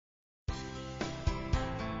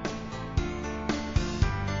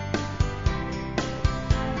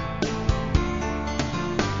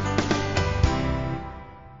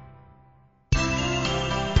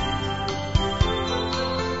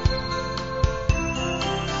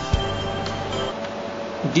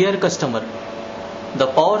Dear customer, the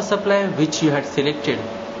power supply which you had selected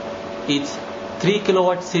is 3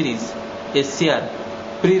 kW series SCR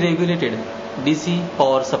pre-regulated DC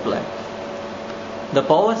power supply. The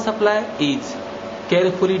power supply is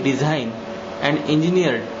carefully designed and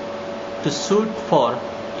engineered to suit for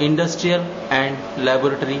industrial and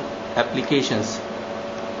laboratory applications.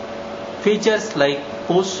 Features like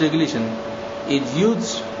post regulation is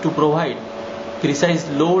used to provide precise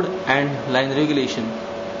load and line regulation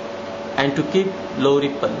and to keep low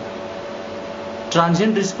ripple.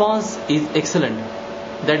 Transient response is excellent,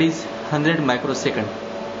 that is 100 microsecond.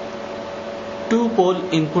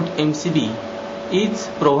 2-pole input MCB is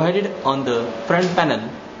provided on the front panel,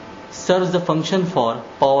 serves the function for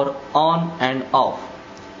power on and off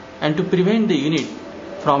and to prevent the unit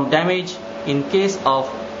from damage in case of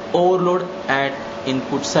overload at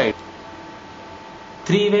input side.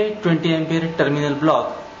 3-way 20 ampere terminal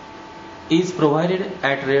block is provided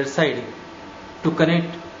at rear side to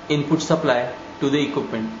connect input supply to the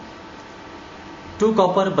equipment. 2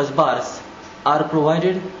 copper bus bars are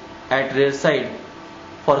provided at rear side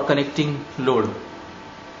for connecting load.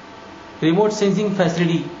 Remote sensing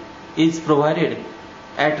facility is provided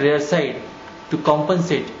at rear side to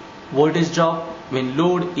compensate voltage drop when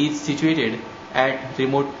load is situated at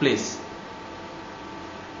remote place.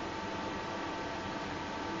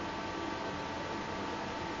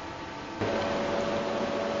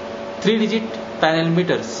 Three-digit panel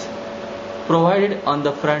meters provided on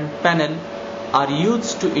the front panel are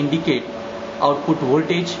used to indicate output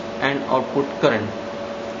voltage and output current.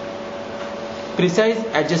 Precise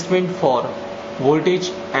adjustment for voltage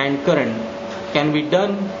and current can be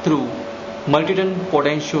done through multi-ton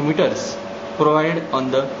potentiometers provided on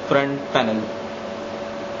the front panel.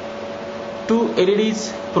 2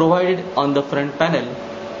 LEDs provided on the front panel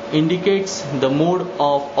indicates the mode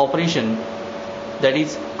of operation, that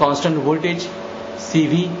is constant voltage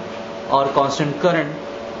CV or constant current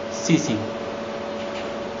CC.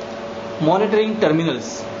 Monitoring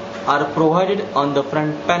terminals are provided on the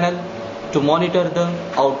front panel to monitor the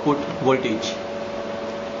output voltage.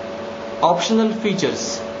 Optional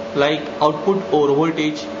features like output over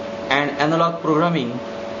voltage and analog programming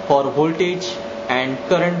for voltage and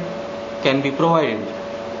current can be provided.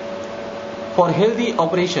 For healthy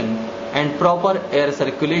operation and proper air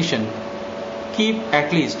circulation, keep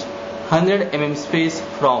at least 100 mm space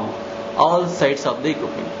from all sides of the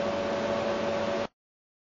equipment.